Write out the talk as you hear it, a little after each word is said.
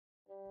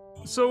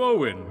So,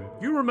 Owen,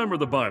 you remember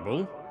the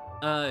Bible?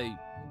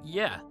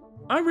 Yeah.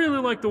 I really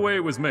like the way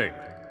it was made.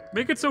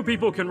 Make it so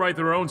people can write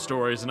their own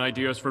stories and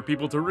ideas for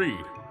people to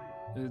read.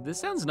 This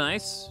sounds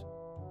nice.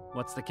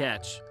 What's the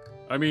catch?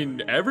 I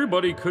mean,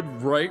 everybody could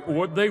write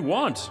what they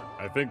want.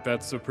 I think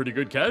that's a pretty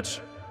good catch.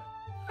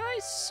 I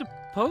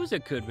suppose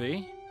it could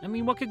be. I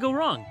mean, what could go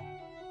wrong?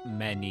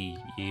 Many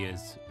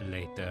years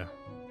later.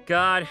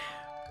 God,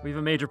 we have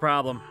a major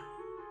problem.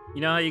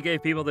 You know how you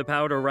gave people the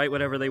power to write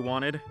whatever they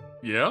wanted?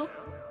 Yeah?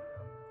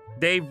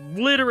 They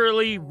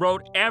literally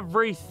wrote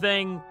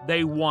everything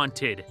they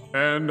wanted.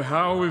 And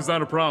how is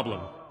that a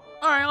problem?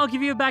 Alright, I'll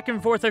give you a back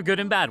and forth of good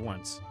and bad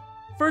ones.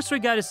 First, we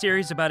got a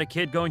series about a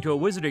kid going to a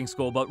wizarding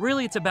school, but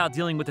really it's about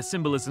dealing with the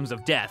symbolisms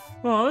of death.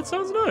 Oh, that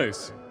sounds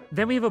nice.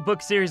 Then we have a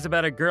book series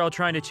about a girl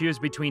trying to choose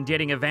between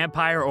dating a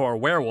vampire or a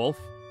werewolf.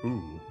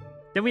 Ooh.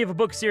 Then we have a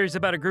book series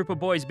about a group of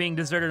boys being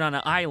deserted on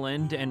an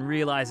island and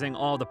realizing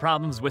all the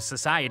problems with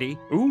society.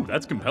 Ooh,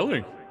 that's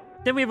compelling.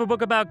 Then we have a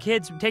book about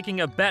kids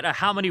taking a bet of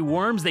how many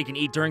worms they can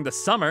eat during the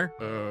summer.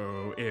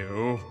 Oh,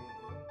 ew.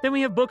 Then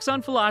we have books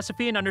on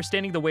philosophy and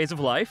understanding the ways of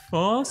life.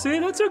 Oh, see,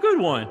 that's a good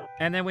one.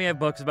 And then we have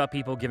books about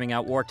people giving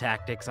out war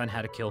tactics on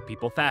how to kill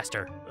people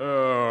faster.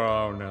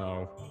 Oh,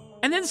 no.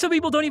 And then some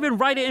people don't even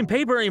write it in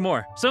paper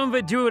anymore. Some of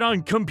it do it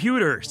on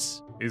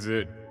computers. Is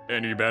it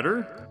any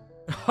better?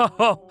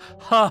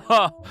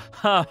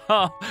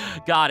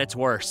 God, it's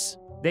worse.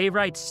 They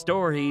write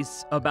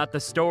stories about the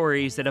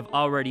stories that have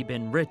already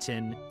been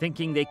written,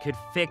 thinking they could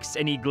fix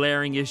any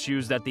glaring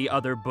issues that the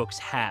other books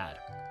had.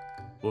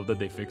 Well, did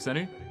they fix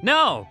any?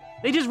 No,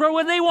 they just wrote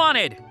what they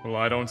wanted. Well,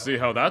 I don't see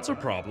how that's a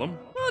problem.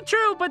 Well,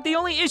 true, but the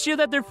only issue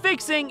that they're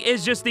fixing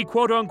is just the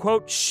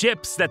quote-unquote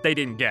ships that they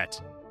didn't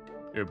get.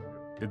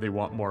 Did they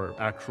want more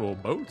actual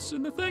boats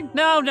in the thing?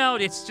 No,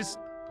 it's just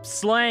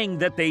slang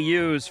that they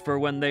use for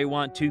when they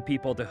want two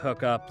people to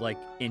hook up, like,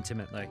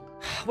 intimately.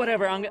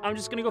 Whatever, I'm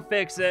just gonna go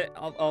fix it.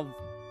 I'll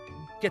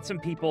get some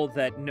people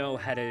that know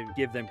how to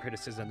give them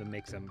criticism that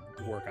makes them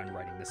work on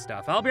writing this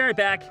stuff. I'll be right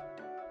back.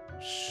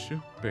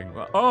 Shipping.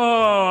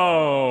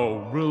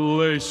 Oh,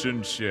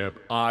 relationship.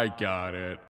 I got it.